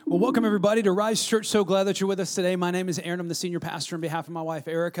Well, welcome everybody to Rise Church. So glad that you're with us today. My name is Aaron. I'm the senior pastor on behalf of my wife,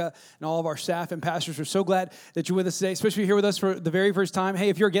 Erica, and all of our staff and pastors. We're so glad that you're with us today, especially if you're here with us for the very first time. Hey,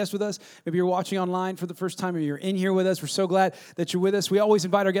 if you're a guest with us, maybe you're watching online for the first time or you're in here with us, we're so glad that you're with us. We always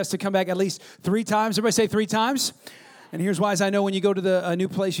invite our guests to come back at least 3 times. Everybody say 3 times. And here's why, as I know when you go to a new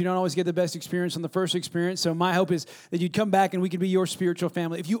place, you don't always get the best experience on the first experience. So my hope is that you'd come back and we could be your spiritual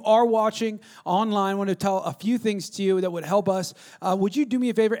family. If you are watching online, I want to tell a few things to you that would help us. Would you do me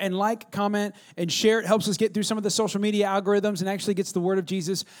a favor and like, comment, and share? It helps us get through some of the social media algorithms and actually gets the word of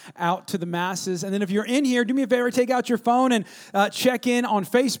Jesus out to the masses. And then if you're in here, do me a favor, take out your phone and check in on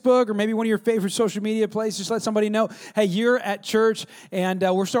Facebook or maybe one of your favorite social media places. Just let somebody know, hey, you're at church. And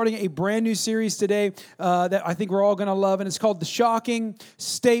we're starting a brand new series today that I think we're all going to love, and it's called The Shocking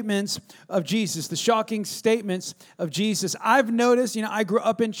Statements of Jesus. The Shocking Statements of Jesus. I've noticed, I grew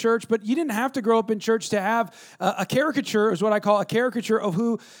up in church, but you didn't have to grow up in church to have a caricature, is what I call a caricature of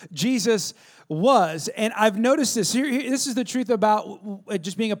who Jesus was. And I've noticed this. This is the truth about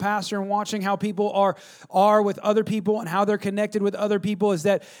just being a pastor and watching how people are with other people and how they're connected with other people, is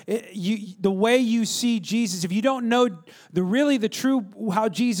that the way you see Jesus, if you don't know the true how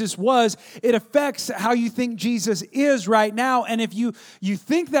Jesus was, it affects how you think Jesus is right now. And if you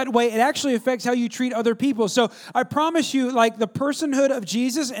think that way, it actually affects how you treat other people. So I promise you, like, the personhood of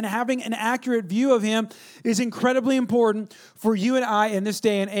Jesus and having an accurate view of him is incredibly important for you and I in this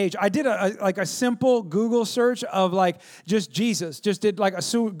day and age. I did a simple Google search of just Jesus. Just did a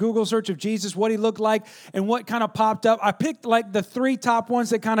Google search of Jesus, what he looked like, and what kind of popped up. I picked the 3 top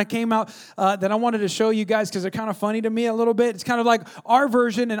ones that kind of came out that I wanted to show you guys because they're kind of funny to me a little bit. It's kind of like our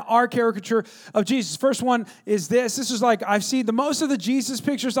version and our caricature of Jesus. First one is this. This is I've seen the most of the Jesus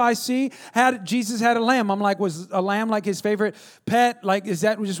pictures I see Jesus had a lamb. I'm like, was a lamb like his favorite pet? Is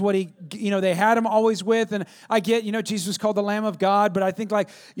that just what he, they had him always with? And I get, Jesus was called the Lamb of God, but I think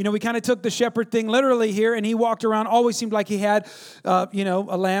we kind of took the shepherd thing literally here, and he walked around, always seemed like he had, a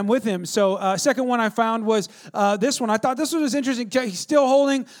lamb with him. So second one I found was this one. I thought this one was interesting. He's still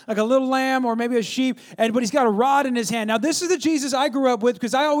holding a little lamb or maybe a sheep, but he's got a rod in his hand. Now, this is the Jesus I grew up with,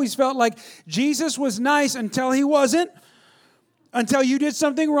 because I always felt like Jesus was nice until he wasn't. Until you did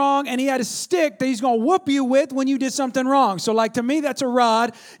something wrong, and he had a stick that he's going to whoop you with when you did something wrong. So to me, that's a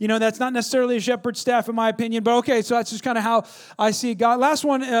rod. That's not necessarily a shepherd's staff in my opinion, but okay, so that's just kind of how I see God. Last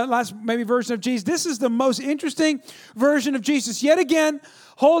one, last maybe version of Jesus. This is the most interesting version of Jesus. Yet again,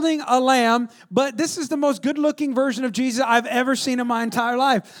 holding a lamb, but this is the most good-looking version of Jesus I've ever seen in my entire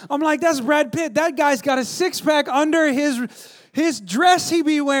life. I'm like, that's Brad Pitt. That guy's got a six-pack under his dress he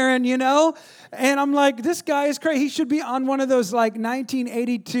be wearing, And I'm like, this guy is crazy. He should be on one of those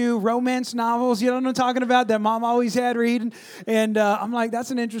 1982 romance novels, you know what I'm talking about, that mom always had reading. And I'm like,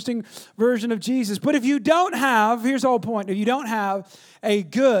 that's an interesting version of Jesus. But if you don't have, here's the whole point, if you don't have a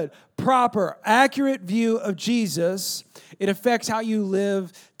good, proper, accurate view of Jesus, it affects how you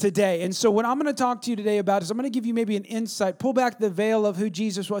live today. And so what I'm going to talk to you today about is I'm going to give you maybe an insight, pull back the veil of who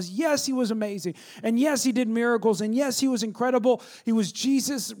Jesus was. Yes, he was amazing. And yes, he did miracles. And yes, he was incredible. He was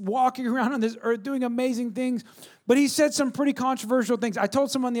Jesus walking around on this earth doing amazing things. But he said some pretty controversial things. I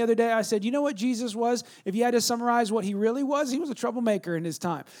told someone the other day, I said, you know what Jesus was? If you had to summarize what he really was, he was a troublemaker in his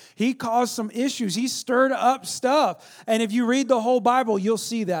time. He caused some issues. He stirred up stuff. And if you read the whole Bible, you'll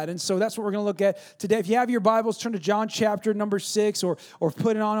see that. And so that's what we're going to look at today. If you have your Bibles, turn to John chapter number 6 or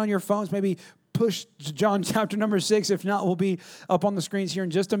put it on your phones, maybe push to John chapter number 6. If not, we'll be up on the screens here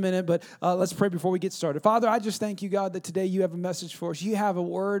in just a minute. But let's pray before we get started. Father, I just thank you, God, that today you have a message for us. You have a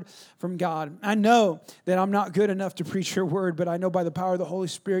word from God. I know that I'm not good enough to preach your word, but I know by the power of the Holy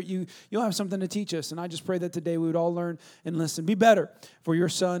Spirit, you'll have something to teach us. And I just pray that today we would all learn and listen. Be better for your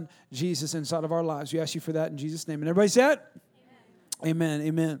son, Jesus, inside of our lives. We ask you for that in Jesus' name. And everybody said? Amen.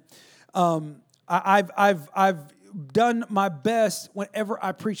 Amen. I've done my best whenever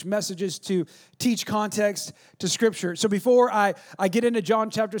I preach messages to teach context to Scripture. So before I get into John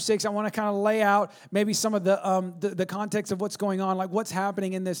chapter 6, I want to kind of lay out maybe some of the context of what's going on, like what's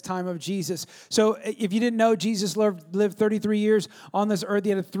happening in this time of Jesus. So if you didn't know, Jesus lived 33 years on this earth.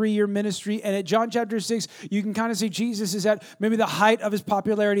 He had a 3-year ministry. And at John chapter 6, you can kind of see Jesus is at maybe the height of his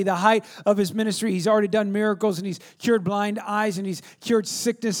popularity, the height of his ministry. He's already done miracles, and he's cured blind eyes, and he's cured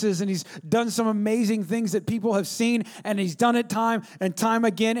sicknesses, and he's done some amazing things that people have seen seen, and he's done it time and time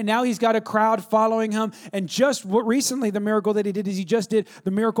again, and now he's got a crowd following him. And just recently, the miracle that he did is he just did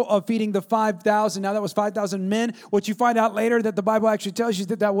the miracle of feeding the 5,000. Now that was 5,000 men. What you find out later that the Bible actually tells you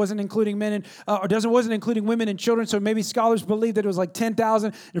that wasn't including men and wasn't including women and children. So maybe scholars believe that it was like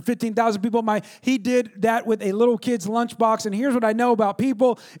 10,000 or 15,000 people. He did that with a little kid's lunchbox. And here's what I know about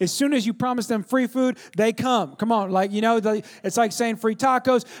people: as soon as you promise them free food, they come. Come on, it's like saying free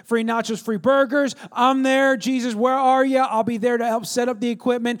tacos, free nachos, free burgers. I'm there, Jesus. Where are you? I'll be there to help set up the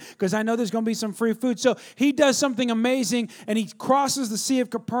equipment because I know there's going to be some free food. So he does something amazing, and he crosses the Sea of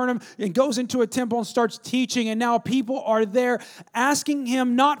Capernaum and goes into a temple and starts teaching. And now people are there asking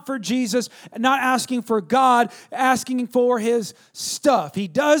him not for Jesus, not asking for God, asking for his stuff. He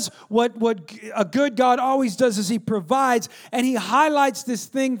does what a good God always does, is he provides, and he highlights this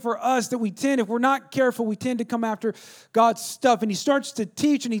thing for us that we tend, if we're not careful, we tend to come after God's stuff. And he starts to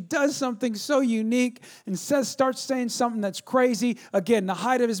teach, and he does something so unique and starts saying something that's crazy. Again, the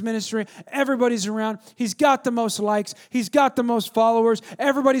height of his ministry, everybody's around. He's got the most likes. He's got the most followers.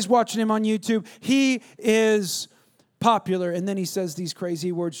 Everybody's watching him on YouTube. He is popular. And then he says these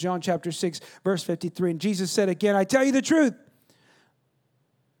crazy words, John chapter 6, verse 53. And Jesus said again, I tell you the truth,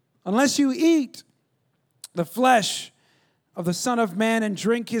 unless you eat the flesh of the Son of Man and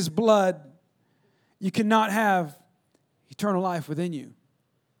drink his blood, you cannot have eternal life within you.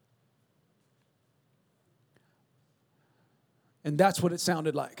 And that's what it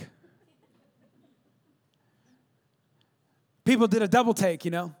sounded like. People did a double take,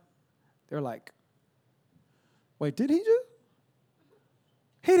 They're like, wait, did he just?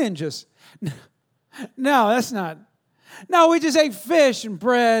 He didn't just. No, that's not. No, we just ate fish and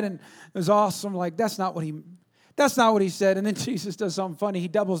bread and it was awesome. Like, that's not what he said. And then Jesus does something funny. He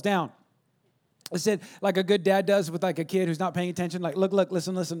doubles down. I said, like a good dad does with like a kid who's not paying attention. Like, look,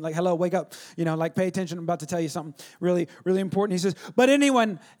 listen, like, hello, wake up. Like, pay attention. I'm about to tell you something really, really important. He says, but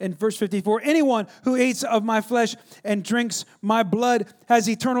anyone, in verse 54, anyone who eats of my flesh and drinks my blood has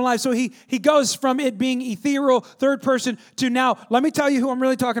eternal life. So he goes from it being ethereal, third person, to now, let me tell you who I'm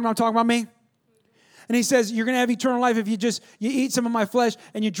really talking about. I'm talking about me. And he says, you're going to have eternal life if you eat some of my flesh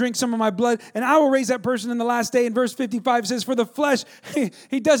and you drink some of my blood. And I will raise that person in the last day. In verse 55 says, for the flesh,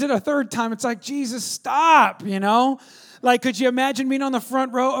 he does it a third time. It's like, Jesus, stop, Like, could you imagine being on the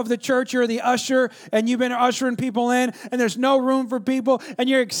front row of the church? You're the usher, and you've been ushering people in, and there's no room for people, and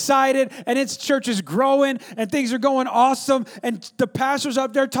you're excited, and church is growing, and things are going awesome, and the pastor's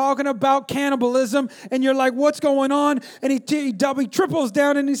up there talking about cannibalism, and you're like, what's going on? And he triples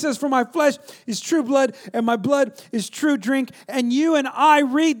down, and he says, for my flesh is true blood, and my blood is true drink. And you and I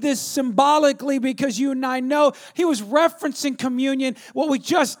read this symbolically because you and I know he was referencing communion, what we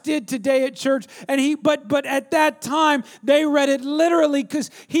just did today at church, and but at that time, they read it literally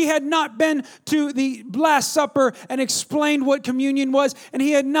because he had not been to the Last Supper and explained what communion was. And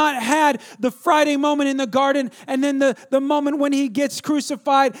he had not had the Friday moment in the garden and then the moment when he gets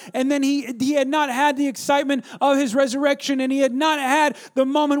crucified. And then he had not had the excitement of his resurrection. And he had not had the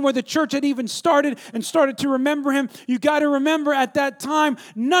moment where the church had even started to remember him. You got to remember at that time,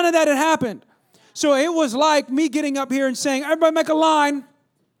 none of that had happened. So it was like me getting up here and saying, everybody make a line.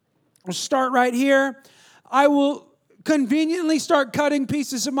 We'll start right here. I will conveniently start cutting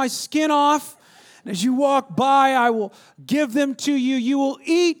pieces of my skin off. And as you walk by, I will give them to you. You will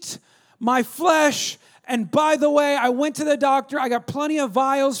eat my flesh. And by the way, I went to the doctor. I got plenty of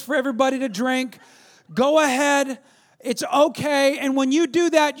vials for everybody to drink. Go ahead. It's okay. And when you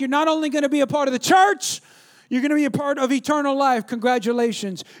do that, you're not only going to be a part of the church, you're going to be a part of eternal life.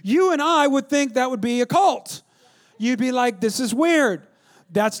 Congratulations. You and I would think that would be a cult. You'd be like, this is weird.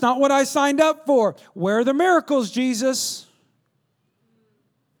 That's not what I signed up for. Where are the miracles, Jesus?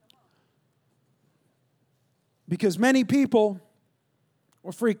 Because many people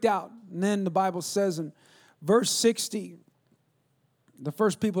were freaked out. And then the Bible says in verse 60, the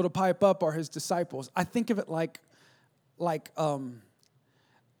first people to pipe up are his disciples. I think of it like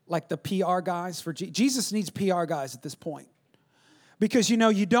the PR guys for Jesus. Jesus needs PR guys at this point. Because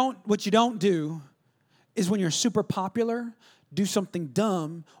what you don't do is when you're super popular, do something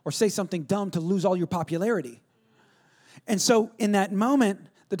dumb or say something dumb to lose all your popularity. And so in that moment,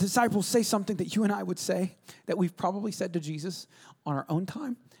 the disciples say something that you and I would say, that we've probably said to Jesus on our own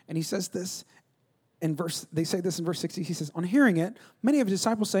time. And he says this they say this in verse 60. He says, on hearing it, many of his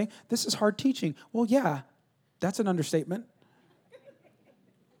disciples say, this is hard teaching. Well, yeah, that's an understatement.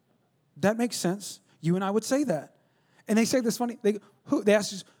 That makes sense. You and I would say that. And they say this funny, they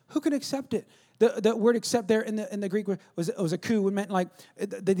ask us, who can accept it? The word accept there in the Greek was a coup. It meant like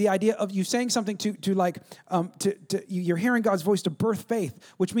the idea of you saying something you're hearing God's voice to birth faith,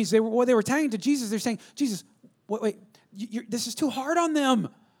 which means they were tagging to Jesus. They're saying, Jesus, wait, this is too hard on them.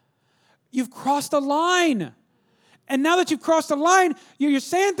 You've crossed a line. And now that you've crossed the line, you're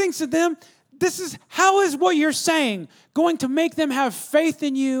saying things to them. How is what you're saying going to make them have faith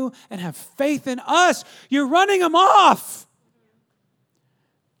in you and have faith in us? You're running them off.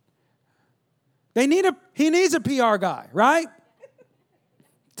 He needs a PR guy, right?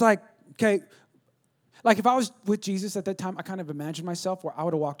 It's like, okay, like if I was with Jesus at that time, I kind of imagined myself where I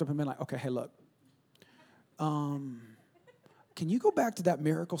would have walked up and been like, okay, hey, look, can you go back to that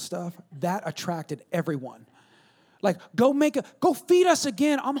miracle stuff? That attracted everyone. Like, go feed us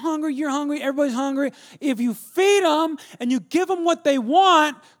again. I'm hungry, you're hungry, everybody's hungry. If you feed them and you give them what they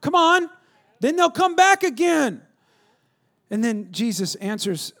want, come on, then they'll come back again. And then Jesus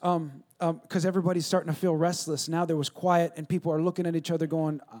answers, because everybody's starting to feel restless. Now there was quiet, and people are looking at each other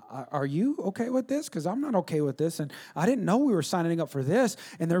going, are you okay with this? Because I'm not okay with this, and I didn't know we were signing up for this,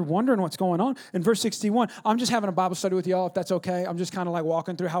 and they're wondering what's going on. In verse 61, I'm just having a Bible study with y'all, if that's okay. I'm just kind of like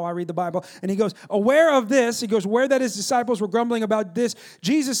walking through how I read the Bible. And he goes, aware of this, where that his disciples were grumbling about this,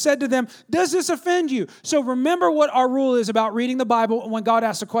 Jesus said to them, does this offend you? So remember what our rule is about reading the Bible when God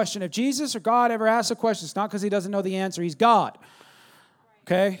asks a question. If Jesus or God ever asks a question, it's not because he doesn't know the answer. He's God.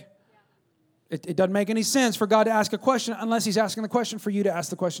 Okay? It doesn't make any sense for God to ask a question unless he's asking the question for you to ask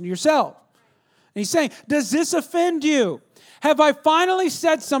the question to yourself. And he's saying, does this offend you? Have I finally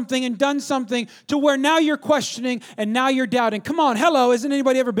said something and done something to where now you're questioning and now you're doubting? Come on, hello, hasn't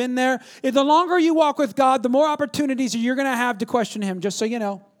anybody ever been there? If the longer you walk with God, the more opportunities you're going to have to question him, just so you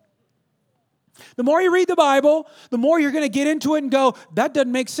know. The more you read the Bible, the more you're going to get into it and go, that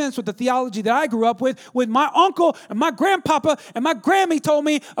doesn't make sense with the theology that I grew up with my uncle and my grandpapa and my Grammy told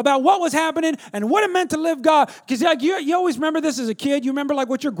me about what was happening and what it meant to live God. Because like, you always remember this as a kid. You remember like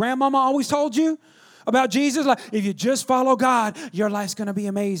what your grandmama always told you about Jesus? Like, if you just follow God, your life's going to be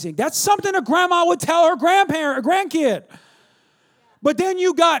amazing. That's something a grandma would tell her grandkid. But then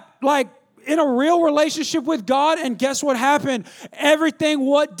you got like, in a real relationship with God, and guess what happened? Everything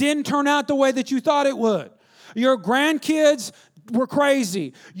didn't turn out the way that you thought it would. Your grandkids were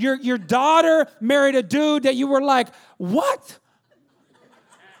crazy. Your daughter married a dude that you were like, what?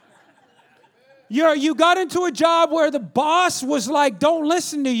 You got into a job where the boss was like, don't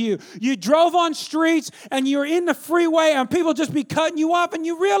listen to you. You drove on streets and you're in the freeway and people just be cutting you off, and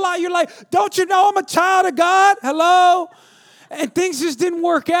you realize, you're like, don't you know I'm a child of God? Hello? And things just didn't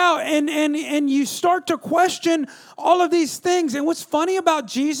work out. And you start to question all of these things. And what's funny about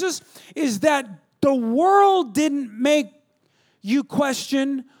Jesus is that the world didn't make you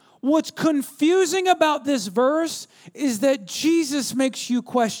question. What's confusing about this verse is that Jesus makes you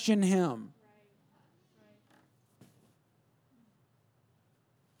question him.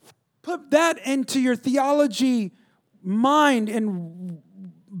 Put that into your theology mind and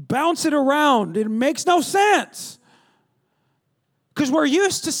bounce it around. It makes no sense. Because we're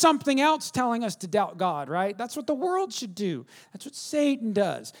used to something else telling us to doubt God, right? That's what the world should do. That's what Satan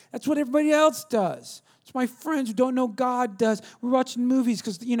does. That's what everybody else does. It's my friends who don't know God does. We're watching movies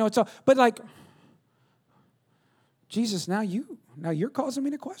because, it's all. But like, Jesus, now you're causing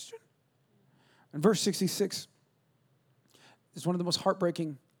me to question. And verse 66 is one of the most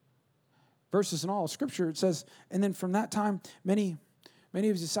heartbreaking verses in all of Scripture. It says, and then from that time, many of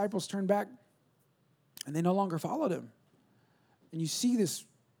his disciples turned back and they no longer followed him. And you see this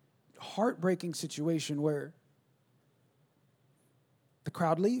heartbreaking situation where the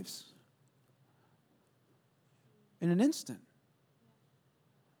crowd leaves in an instant.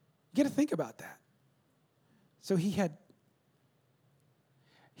 You got to think about that. So he had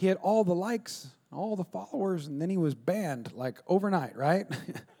all the likes, all the followers, and then he was banned like overnight, right?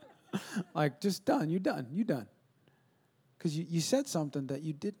 Like, just done. You're done. Because you said something that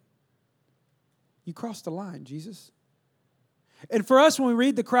you didn't. You crossed the line, Jesus. And for us, when we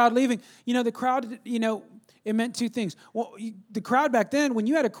read the crowd leaving, the crowd, it meant two things. Well, the crowd back then, when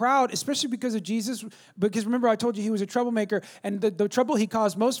you had a crowd, especially because of Jesus, because remember I told you he was a troublemaker, and the trouble he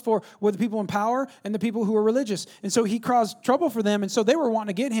caused most for were the people in power and the people who were religious. And so he caused trouble for them, and so they were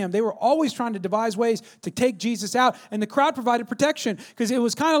wanting to get him. They were always trying to devise ways to take Jesus out, and the crowd provided protection because it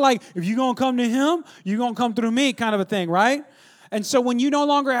was kind of like, if you're going to come to him, you're going to come through me kind of a thing, right? And so when you no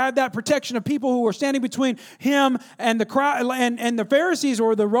longer have that protection of people who were standing between him and the crowd and the Pharisees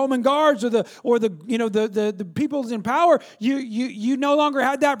or the Roman guards or the people in power, you no longer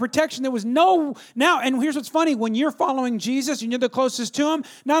had that protection. There was now, and here's what's funny, when you're following Jesus and you're the closest to him,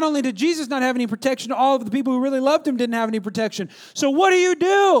 not only did Jesus not have any protection, all of the people who really loved him didn't have any protection. So what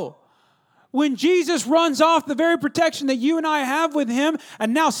do? When Jesus runs off the very protection that you and I have with him,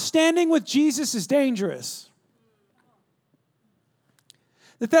 and now standing with Jesus is dangerous.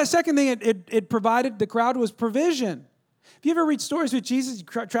 That second thing it provided the crowd was provision. If you ever read stories with Jesus, he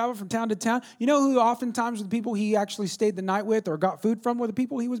traveled from town to town, you know who oftentimes were the people he actually stayed the night with or got food from were the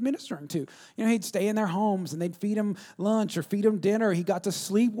people he was ministering to. You know, he'd stay in their homes and they'd feed him lunch or feed him dinner. He got to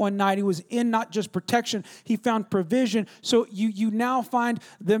sleep one night. He was in not just protection, he found provision. So you now find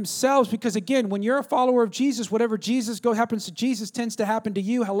themselves, because again, when you're a follower of Jesus, whatever happens to Jesus tends to happen to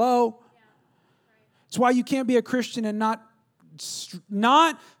you. Hello? It's why you can't be a Christian and not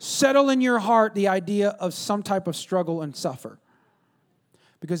settle in your heart the idea of some type of struggle and suffer.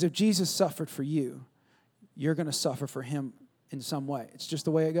 Because if Jesus suffered for you, you're going to suffer for him in some way. It's just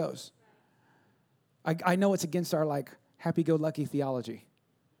the way it goes. I know it's against our happy-go-lucky theology.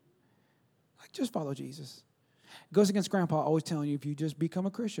 Just follow Jesus. It goes against Grandpa always telling you if you just become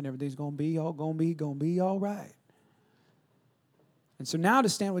a Christian, everything's going to be all right. And so now to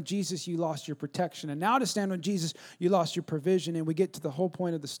stand with Jesus, you lost your protection. And now to stand with Jesus, you lost your provision. And we get to the whole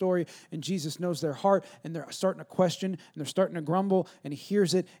point of the story, and Jesus knows their heart, and they're starting to question, and they're starting to grumble, and he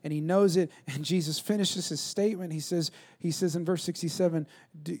hears it, and he knows it. And Jesus finishes his statement. He says in verse 67,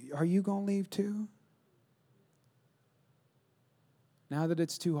 are you going to leave too? Now that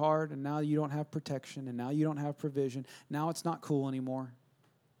it's too hard, and now you don't have protection, and now you don't have provision, now it's not cool anymore.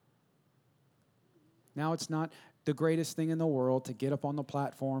 Now it's not the greatest thing in the world to get up on the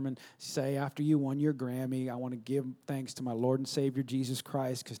platform and say, after you won your Grammy, I want to give thanks to my Lord and Savior Jesus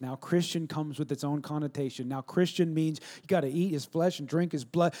Christ, because now Christian comes with its own connotation. Now Christian means you got to eat his flesh and drink his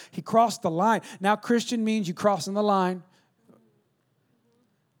blood. He crossed the line. Now Christian means you crossing the line.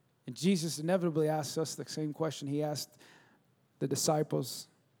 And Jesus inevitably asks us the same question he asked the disciples.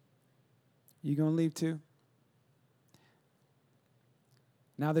 You going to leave too?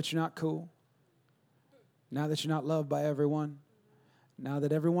 Now that you're not cool? Now that you're not loved by everyone, now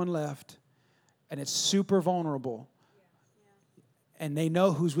that everyone left, and it's super vulnerable, and they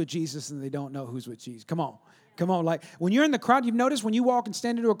know who's with Jesus and they don't know who's with Jesus. Come on. Like when you're in the crowd, you've noticed when you walk and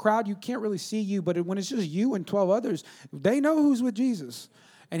stand into a crowd, you can't really see you, but when it's just you and 12 others, they know who's with Jesus.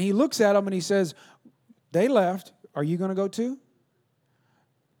 And he looks at them and he says, they left. Are you going to go too?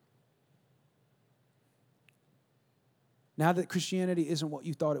 Now that Christianity isn't what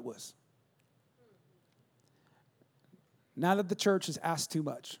you thought it was. Now that the church has asked too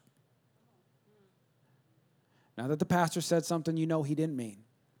much. Now that the pastor said something you know he didn't mean.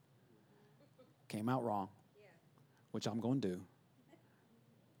 Came out wrong. Which I'm going to do.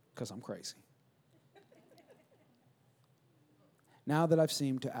 Because I'm crazy. Now that I've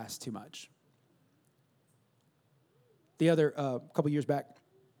seemed to ask too much. The other couple years back,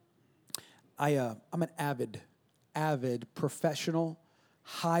 I'm an avid professional,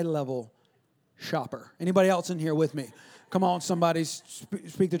 high-level shopper. Anybody else in here with me? Come on, somebody,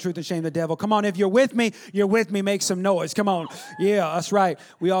 speak the truth and shame the devil. Come on, if you're with me, make some noise. Come on. Yeah, that's right.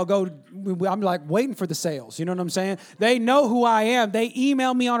 We all go, I'm like waiting for the sales. You know what I'm saying? They know who I am. They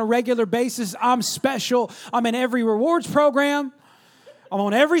email me on a regular basis. I'm special. I'm in every rewards program. I'm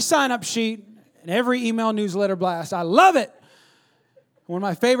on every sign-up sheet and every email newsletter blast. I love it. One of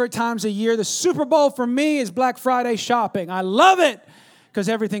my favorite times of year, the Super Bowl for me is Black Friday shopping. I love it. Because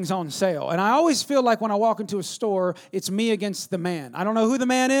everything's on sale. And I always feel like when I walk into a store, it's me against the man. I don't know who the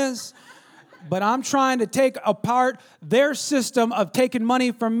man is, but I'm trying to take apart their system of taking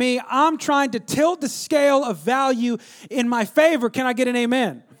money from me. I'm trying to tilt the scale of value in my favor. Can I get an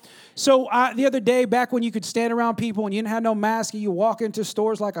amen? So the other day, back when you could stand around people and you didn't have no mask and you walk into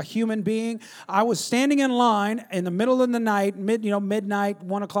stores like a human being, I was standing in line in the middle of the night, midnight,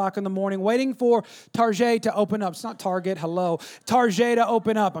 1 o'clock in the morning, waiting for Target to open up. It's not Target, hello. Target to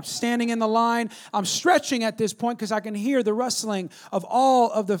open up. I'm standing in the line. I'm stretching at this point because I can hear the rustling of all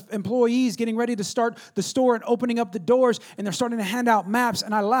of the employees getting ready to start the store and opening up the doors, and they're starting to hand out maps,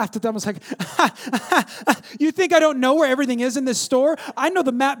 and I laughed at them. I was like, you think I don't know where everything is in this store? I know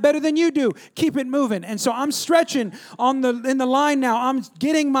the map better than you do. Keep it moving. And so I'm stretching in the line now. I'm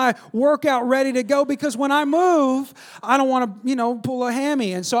getting my workout ready to go because when I move, I don't want to, pull a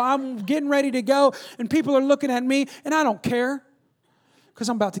hammy. And so I'm getting ready to go, and people are looking at me, and I don't care because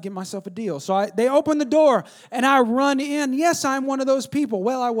I'm about to get myself a deal. So they open the door, and I run in. Yes, I'm one of those people.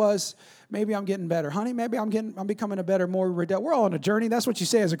 Well, I was. Maybe I'm getting better. Honey, maybe I'm becoming a better, more redeemed. We're all on a journey. That's what you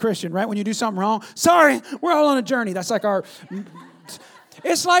say as a Christian, right? When you do something wrong. Sorry, we're all on a journey. That's like our...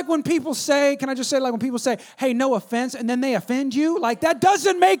 It's like when people say, can I just say, like when people say, hey, no offense, and then they offend you, like that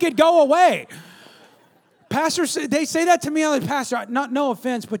doesn't make it go away. Pastors, they say that to me, I'm like, Pastor, no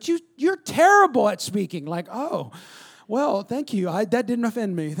offense, but you're terrible at speaking. Like, oh, well, thank you. That didn't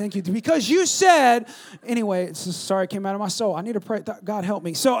offend me. Thank you. Because you said, anyway, sorry, it came out of my soul. I need to pray, God help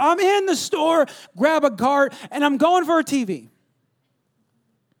me. So I'm in the store, grab a cart, and I'm going for a TV.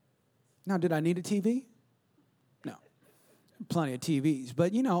 Now, did I need a TV? No. Plenty of TVs,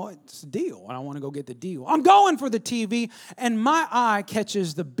 but it's a deal, and I want to go get the deal. I'm going for the TV, and my eye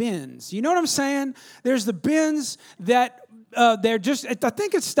catches the bins. You know what I'm saying? There's the bins that they're just, I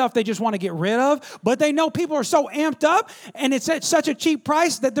think it's stuff they just want to get rid of, but they know people are so amped up, and it's at such a cheap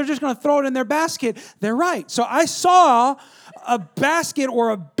price that they're just going to throw it in their basket. They're right. So I saw a basket or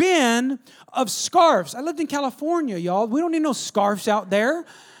a bin of scarves. I lived in California, y'all. We don't need no scarves out there.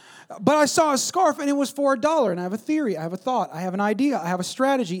 But I saw a scarf, and it was for $1. And I have a theory, I have a thought, I have an idea, I have a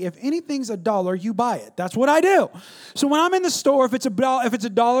strategy. If anything's $1, you buy it. That's what I do. So when I'm in the store, if it's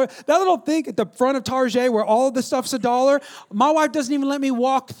 $1, that little thing at the front of Target where all of the stuff's $1, my wife doesn't even let me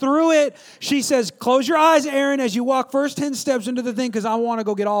walk through it. She says, close your eyes, Aaron, as you walk first 10 steps into the thing, because I want to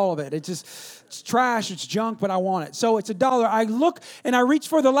go get all of it. It's trash, it's junk, but I want it. So it's $1. I look and I reach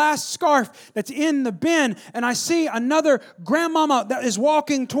for the last scarf that's in the bin, and I see another grandmama that is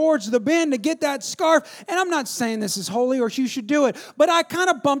walking towards the bin to get that scarf. And I'm not saying this is holy or you should do it, but I kind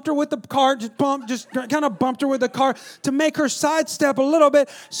of bumped her with the cart, just kind of bumped her with the cart to make her sidestep a little bit,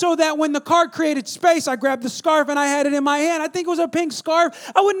 so that when the cart created space, I grabbed the scarf and I had it in my hand. I think it was a pink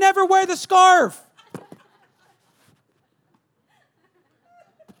scarf. I would never wear the scarf.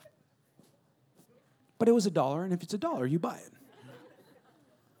 But it was $1, and if it's $1, you buy it.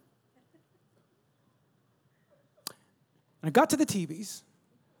 And I got to the TVs,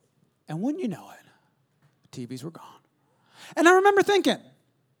 and wouldn't you know it, the TVs were gone. And I remember thinking,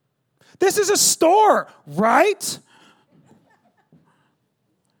 this is a store, right?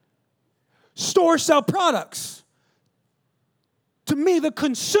 Stores sell products. To me, the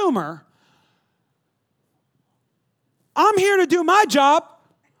consumer, I'm here to do my job.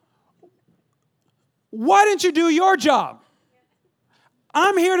 Why didn't you do your job?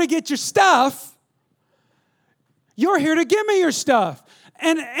 I'm here to get your stuff. You're here to give me your stuff.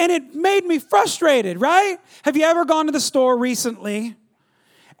 And it made me frustrated, right? Have you ever gone to the store recently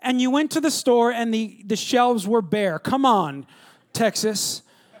and you went to the store and the shelves were bare? Come on, Texas.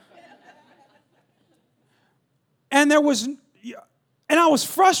 And I was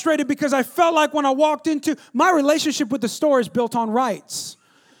frustrated because I felt like when I walked into, my relationship with the store is built on rights.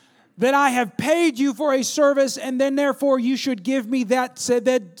 That I have paid you for a service, and then therefore you should give me that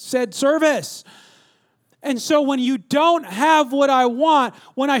said service. And so when you don't have what I want,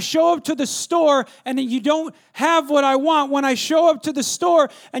 when I show up to the store and you don't have what I want, when I show up to the store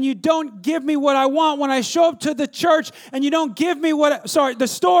and you don't give me what I want, when I show up to the church and you don't give me the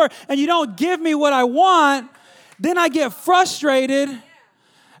store and you don't give me what I want, then I get frustrated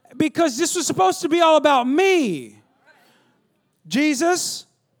because this was supposed to be all about me. Jesus.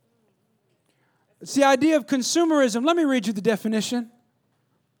 It's the idea of consumerism. Let me read you the definition.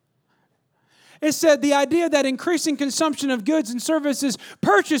 It said the idea that increasing consumption of goods and services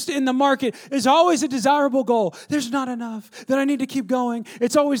purchased in the market is always a desirable goal. There's not enough, that I need to keep going.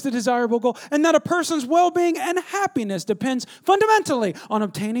 It's always the desirable goal. And that a person's well-being and happiness depends fundamentally on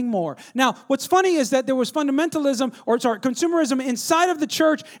obtaining more. Now, what's funny is that there was consumerism inside of the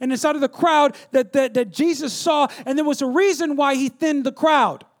church and inside of the crowd that Jesus saw, and there was a reason why he thinned the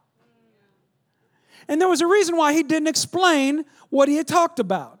crowd. And there was a reason why he didn't explain what he had talked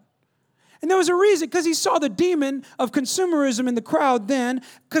about. And there was a reason, because he saw the demon of consumerism in the crowd then,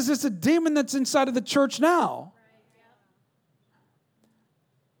 because it's a demon that's inside of the church now.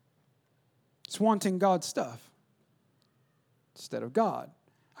 It's wanting God's stuff instead of God.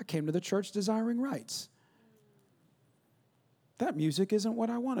 I came to the church desiring rights. That music isn't what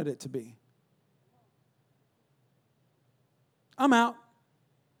I wanted it to be. I'm out.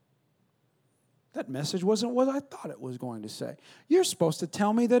 That message wasn't what I thought it was going to say. You're supposed to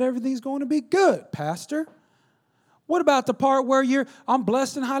tell me that everything's going to be good, Pastor. What about the part where I'm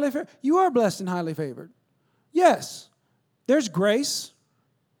blessed and highly favored? You are blessed and highly favored. Yes, there's grace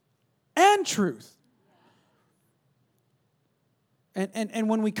and truth. And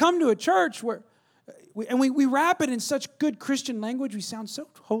when we come to a church where we wrap it in such good Christian language, we sound so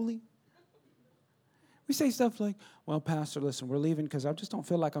holy. We say stuff like, well, Pastor, listen, we're leaving because I just don't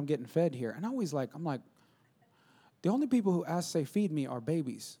feel like I'm getting fed here. And I'm like, the only people who say feed me are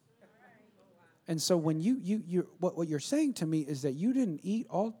babies. And so when what you're saying to me is that you didn't eat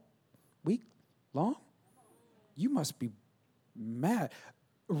all week long? You must be mad.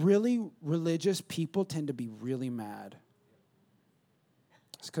 Really religious people tend to be really mad.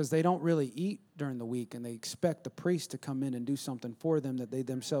 It's because they don't really eat during the week, and they expect the priest to come in and do something for them that they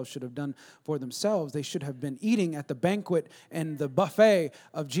themselves should have done for themselves. They should have been eating at the banquet and the buffet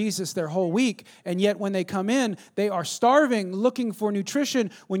of Jesus their whole week, and yet when they come in, they are starving, looking for nutrition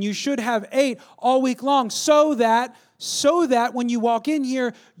when you should have ate all week long, so that when you walk in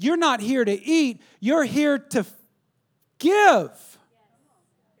here, you're not here to eat, you're here to give,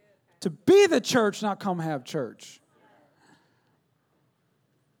 to be the church, not come have church.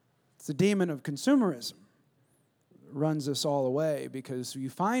 It's the demon of consumerism. It runs us all away because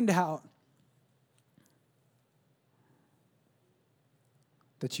you find out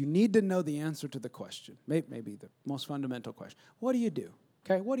that you need to know the answer to the question, maybe the most fundamental question. What do you do?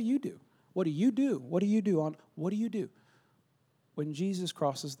 Okay, what do you do? What do you do? What do you do what do you do when Jesus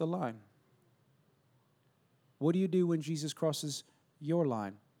crosses the line? What do you do when Jesus crosses your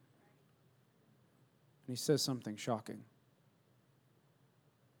line? And he says something shocking.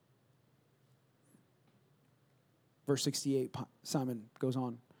 Verse 68, Simon goes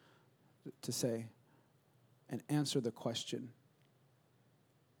on to say, and answer the question,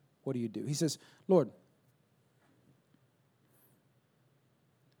 what do you do? He says, Lord,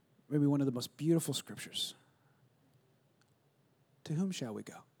 maybe one of the most beautiful scriptures. To whom shall we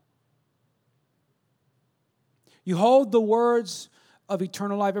go? You hold the words of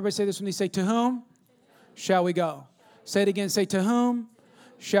eternal life. Everybody say this when they say, to whom shall we go? Say it again. Say, to whom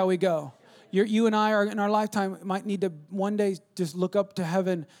shall we go? You and I are in our lifetime might need to one day just look up to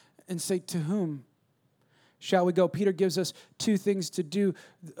heaven and say, to whom shall we go? Peter gives us two things to do,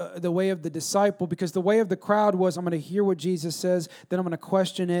 the way of the disciple, because the way of the crowd was, I'm going to hear what Jesus says, then I'm going to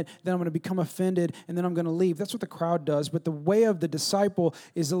question it, then I'm going to become offended, and then I'm going to leave. That's what the crowd does. But the way of the disciple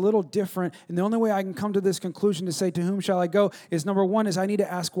is a little different. And the only way I can come to this conclusion to say, to whom shall I go, is number one, is I need to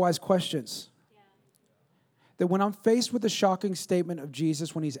ask wise questions. That when I'm faced with a shocking statement of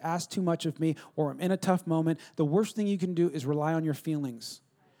Jesus, when he's asked too much of me, or I'm in a tough moment, the worst thing you can do is rely on your feelings.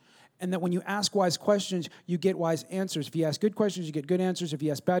 And that when you ask wise questions, you get wise answers. If you ask good questions, you get good answers. If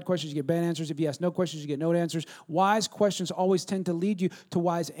you ask bad questions, you get bad answers. If you ask no questions, you get no answers. Wise questions always tend to lead you to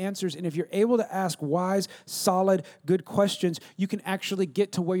wise answers. And if you're able to ask wise, solid, good questions, you can actually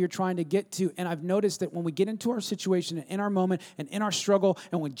get to where you're trying to get to. And I've noticed that when we get into our situation and in our moment and in our struggle,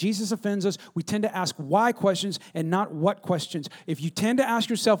 and when Jesus offends us, we tend to ask why questions and not what questions. If you tend to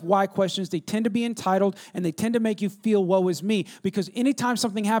ask yourself why questions, they tend to be entitled and they tend to make you feel woe is me. Because anytime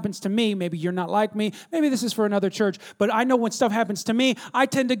something happens to me, maybe you're not like me, maybe this is for another church, but I know when stuff happens to me, I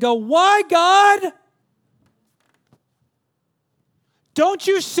tend to go, why, God? Don't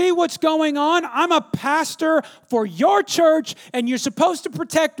you see what's going on? I'm a pastor for your church, and you're supposed to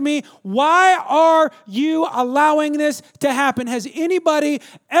protect me. Why are you allowing this to happen? Has anybody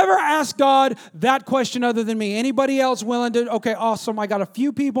ever asked God that question other than me? Anybody else willing to? Okay, awesome. I got a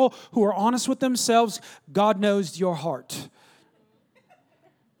few people who are honest with themselves. God knows your heart.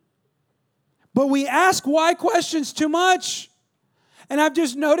 But we ask why questions too much. And I've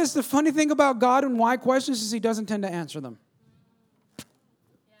just noticed the funny thing about God and why questions is he doesn't tend to answer them.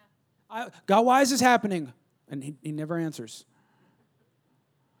 God, why is this happening? And he never answers.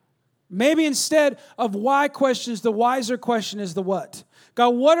 Maybe instead of why questions, the wiser question is the what.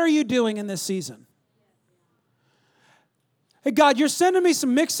 God, what are you doing in this season? Hey, God, you're sending me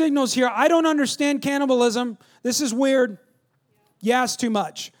some mixed signals here. I don't understand cannibalism. This is weird. You ask too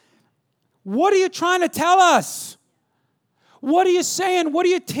much. What are you trying to tell us? What are you saying? What are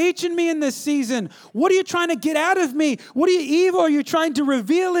you teaching me in this season? What are you trying to get out of me? What evil are you trying to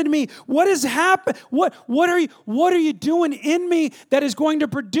reveal in me? What has happened? What are you doing in me that is going to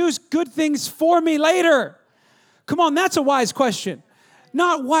produce good things for me later? Come on, that's a wise question.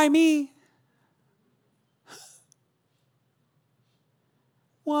 Not why me?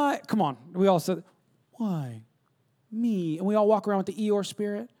 Why? Come on, we all said, why me? And we all walk around with the Eeyore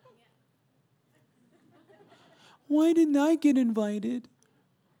spirit. Why didn't I get invited?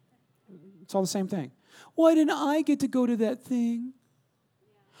 It's all the same thing. Why didn't I get to go to that thing?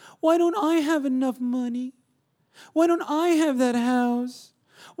 Why don't I have enough money? Why don't I have that house?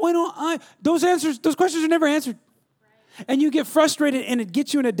 Why don't I? Those questions are never answered. And you get frustrated, and it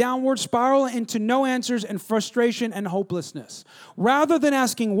gets you in a downward spiral into no answers and frustration and hopelessness. Rather than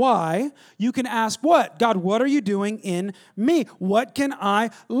asking why, you can ask what? God, what are you doing in me? What can I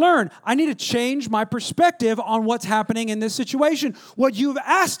learn? I need to change my perspective on what's happening in this situation. What you've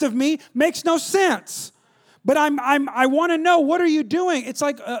asked of me makes no sense. But I want to know, what are you doing? It's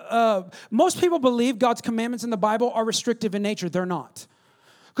like most people believe God's commandments in the Bible are restrictive in nature. They're not.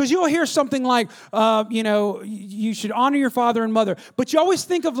 Because you'll hear something like, you should honor your father and mother. But you always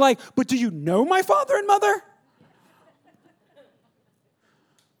think of but do you know my father and mother?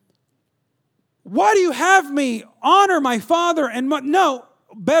 why do you have me honor my father and mother? No,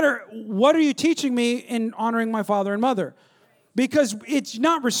 better, what are you teaching me in honoring my father and mother? Because it's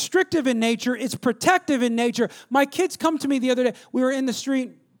not restrictive in nature, it's protective in nature. My kids come to me the other day. We were in the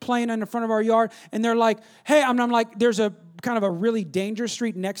street playing in the front of our yard, and they're like, hey, I'm like, there's a kind of a really dangerous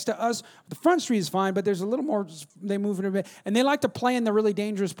street next to us. The front street is fine, but there's a little more, they move it a bit. And they like to play in the really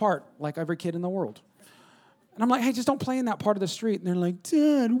dangerous part, like every kid in the world. And I'm like, hey, just don't play in that part of the street. And they're like,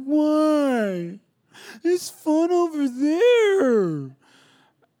 Dad, why? It's fun over there.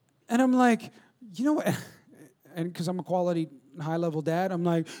 And I'm like, you know what? And because I'm a quality, high-level dad, I'm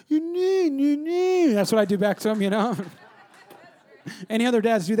like, that's what I do back to them, you know? Any other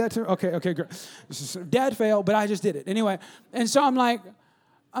dads do that too? Okay, great. This is dad fail, but I just did it. Anyway, and so I'm like,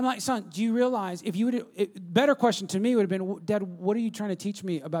 son, do you realize if you would, better question to me would have been, Dad, what are you trying to teach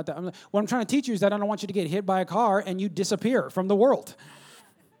me about that? I'm like, what I'm trying to teach you is that I don't want you to get hit by a car and you disappear from the world.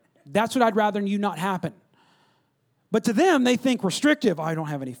 That's what I'd rather you not happen. But to them, they think restrictive. I don't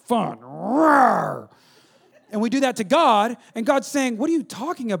have any fun. Roar. And we do that to God, and God's saying, what are you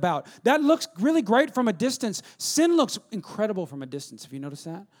talking about? That looks really great from a distance. Sin looks incredible from a distance. Have you noticed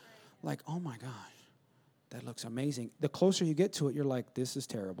that? Like, oh my gosh, that looks amazing. The closer you get to it, you're like, this is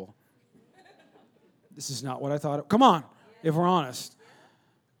terrible. This is not what I thought. Come on, if we're honest.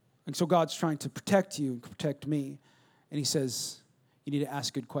 And so God's trying to protect you and protect me. And he says, you need to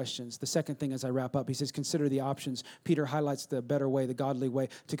ask good questions. The second thing as I wrap up, he says, consider the options. Peter highlights the better way, the godly way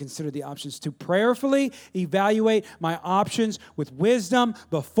to consider the options, to prayerfully evaluate my options with wisdom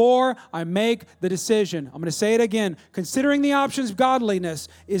before I make the decision. I'm going to say it again. Considering the options of godliness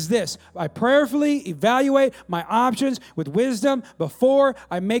is this. I prayerfully evaluate my options with wisdom before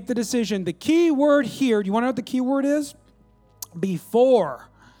I make the decision. The key word here, do you want to know what the key word is? Before.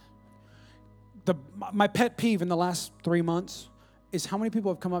 My pet peeve in the last 3 months is how many people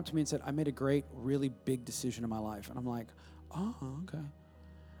have come up to me and said, I made a great, really big decision in my life. And I'm like, oh, okay.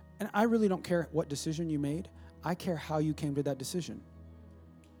 And I really don't care what decision you made. I care how you came to that decision.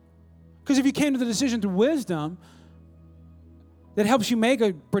 Because if you came to the decision through wisdom, that helps you make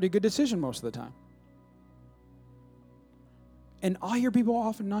a pretty good decision most of the time. And I hear people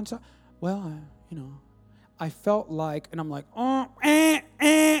often nonstop, well, I felt like, and I'm like,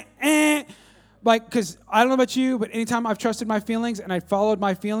 Like, because I don't know about you, but anytime I've trusted my feelings and I followed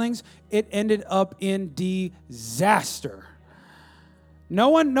my feelings, it ended up in disaster. No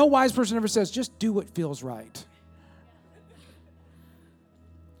wise person ever says, just do what feels right.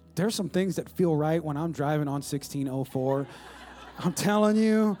 There's some things that feel right when I'm driving on 1604. I'm telling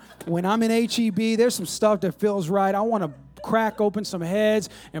you, when I'm in HEB, there's some stuff that feels right. I want to crack open some heads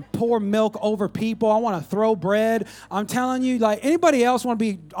and pour milk over people. I want to throw bread. I'm telling you, like, anybody else want to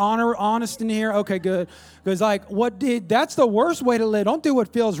be honest in here? Okay, good. Because, like, that's the worst way to live. Don't do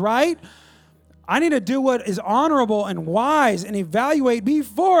what feels right. I need to do what is honorable and wise and evaluate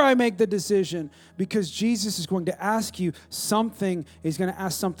before I make the decision, because Jesus is going to ask you something. He's going to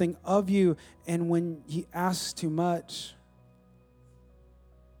ask something of you, and when he asks too much,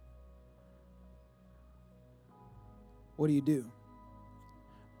 what do?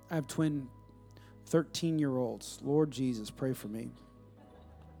 I have twin 13-year-olds. Lord Jesus, pray for me.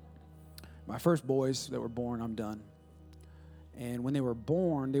 My first boys that were born, I'm done. And when they were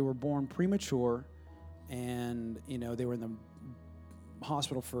born premature, and they were in the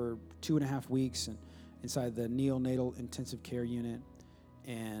hospital for 2.5 weeks and inside the neonatal intensive care unit.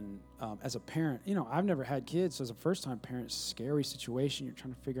 And as a parent, I've never had kids, so as a first-time parent, it's a scary situation. You're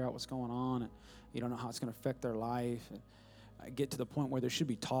trying to figure out what's going on, and you don't know how it's going to affect their life. And I get to the point where they should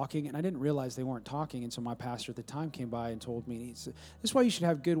be talking, and I didn't realize they weren't talking. And so my pastor at the time came by and told me, he said, this is why you should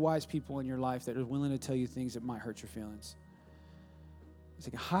have good, wise people in your life that are willing to tell you things that might hurt your feelings. It's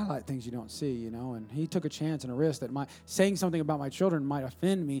like, highlight things you don't see, And he took a chance and a risk that saying something about my children might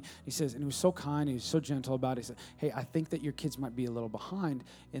offend me. He says, and he was so kind, he was so gentle about it. He said, hey, I think that your kids might be a little behind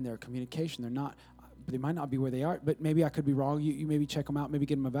in their communication. They might not be where they are, but maybe I could be wrong. You maybe check them out, maybe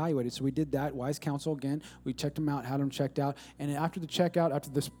get them evaluated. So we did that. Wise counsel again. We checked them out, had them checked out. And after the checkout, after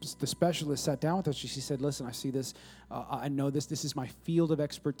the specialist sat down with us, she said, listen, I see this. I know this. This is my field of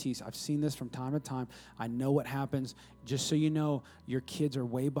expertise. I've seen this from time to time. I know what happens. Just so you know, your kids are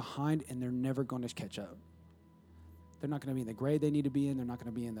way behind, and they're never going to catch up. They're not going to be in the grade they need to be in. They're not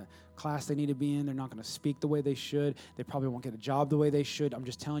going to be in the class they need to be in. They're not going to speak the way they should. They probably won't get a job the way they should. I'm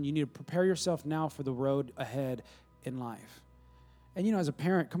just telling you, you need to prepare yourself now for the road ahead in life. And, as a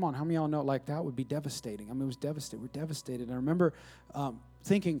parent, come on, how many of y'all know, like, that would be devastating? I mean, it was devastating. We're devastated. And I remember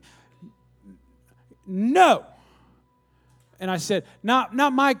thinking, no. And I said,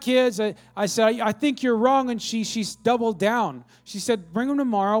 not my kids. I said, I think you're wrong. And she's doubled down. She said, bring them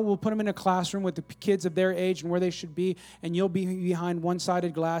tomorrow. We'll put them in a classroom with the kids of their age and where they should be. And you'll be behind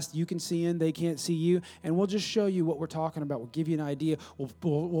one-sided glass. You can see in, they can't see you. And we'll just show you what we're talking about. We'll give you an idea.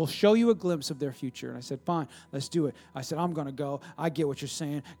 We'll show you a glimpse of their future. And I said, fine, let's do it. I said, I'm going to go. I get what you're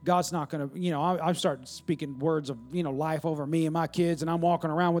saying. God's not going to, I started speaking words of, life over me and my kids. And I'm walking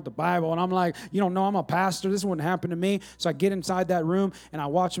around with the Bible. And I'm like, you don't know I'm a pastor. This wouldn't happen to me. So I get inside that room and I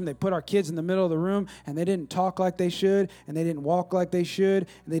watch them. They put our kids in the middle of the room and they didn't talk like they should, and they didn't walk like they should,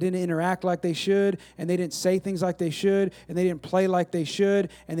 and they didn't interact like they should, and they didn't say things like they should, and they didn't play like they should,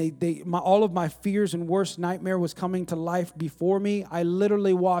 and all of my fears and worst nightmare was coming to life before me. I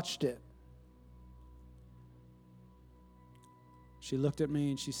literally watched it. She looked at me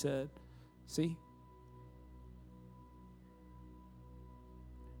and she said, see?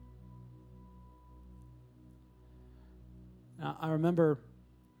 Now, I remember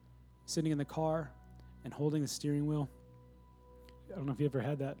sitting in the car and holding the steering wheel. I don't know if you ever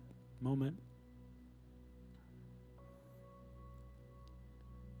had that moment.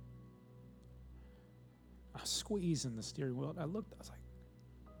 I was squeezing the steering wheel. I looked, I was like,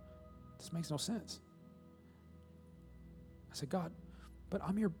 this makes no sense. I said, God, but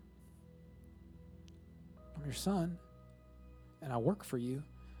I'm your son, and I work for you.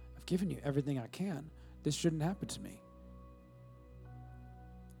 I've given you everything I can. This shouldn't happen to me.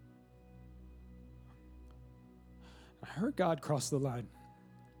 I heard God cross the line.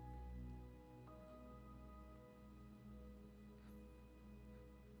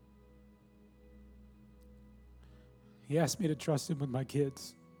 He asked me to trust him with my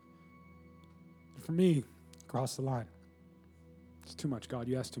kids. For me, cross the line. It's too much, God.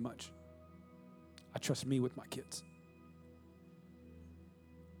 You asked too much. I trust me with my kids.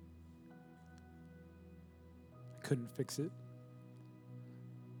 I couldn't fix it.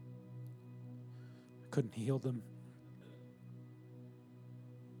 I couldn't heal them.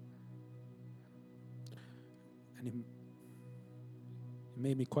 And it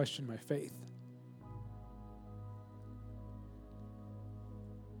made me question my faith.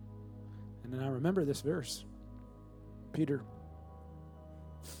 And then I remember this verse, Peter.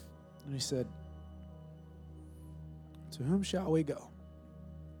 And he said, to whom shall we go?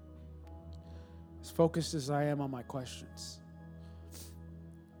 As focused as I am on my questions,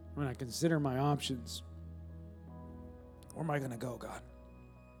 when I consider my options, where am I going to go, God?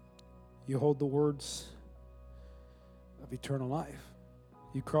 You hold the words of eternal life.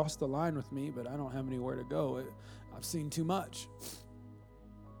 You crossed the line with me, but I don't have anywhere to go. I've seen too much.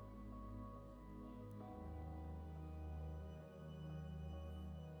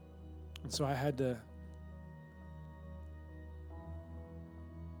 And so I had to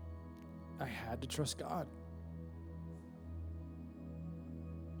trust God.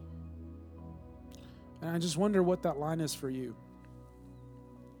 And I just wonder what that line is for you.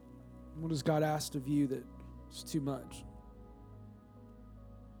 What has God asked of you that is too much?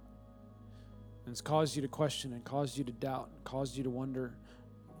 And it's caused you to question and caused you to doubt and caused you to wonder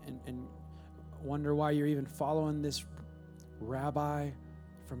and wonder why you're even following this rabbi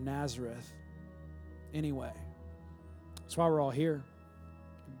from Nazareth anyway. That's why we're all here.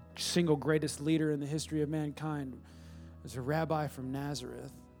 Single greatest leader in the history of mankind is a rabbi from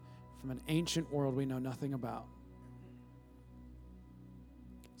Nazareth, from an ancient world we know nothing about.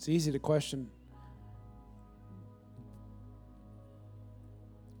 It's easy to question,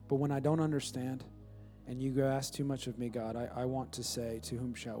 but when I don't understand and you ask too much of me, God, I want to say, to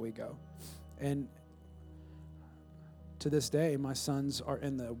whom shall we go? And to this day, my sons are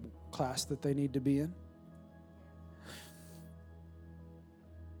in the class that they need to be in.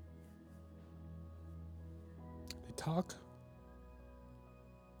 They talk.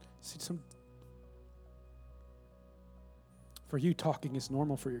 See, for you, talking is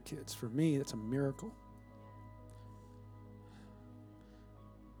normal for your kids. For me, it's a miracle.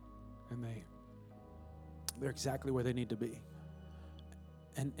 And they're exactly where they need to be.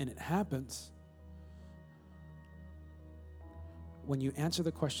 And it happens when you answer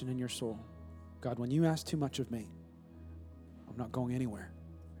the question in your soul, God, when you ask too much of me, I'm not going anywhere.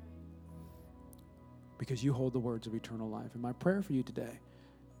 Because you hold the words of eternal life. And my prayer for you today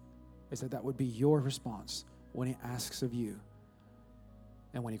is that would be your response when he asks of you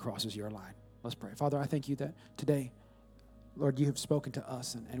and when he crosses your line. Let's pray. Father, I thank you that today, Lord, you have spoken to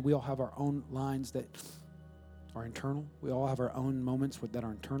us, and we all have our own lines that are internal. We all have our own moments that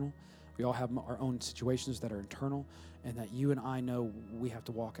are internal. We all have our own situations that are internal, and that you and I know we have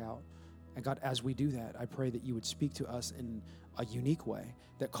to walk out And God, as we do that, I pray that you would speak to us in a unique way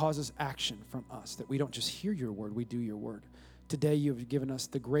that causes action from us, that we don't just hear your word, we do your word. Today, you have given us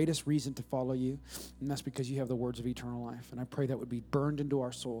the greatest reason to follow you, and that's because you have the words of eternal life. And I pray that would be burned into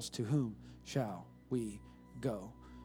our souls. To whom shall we go?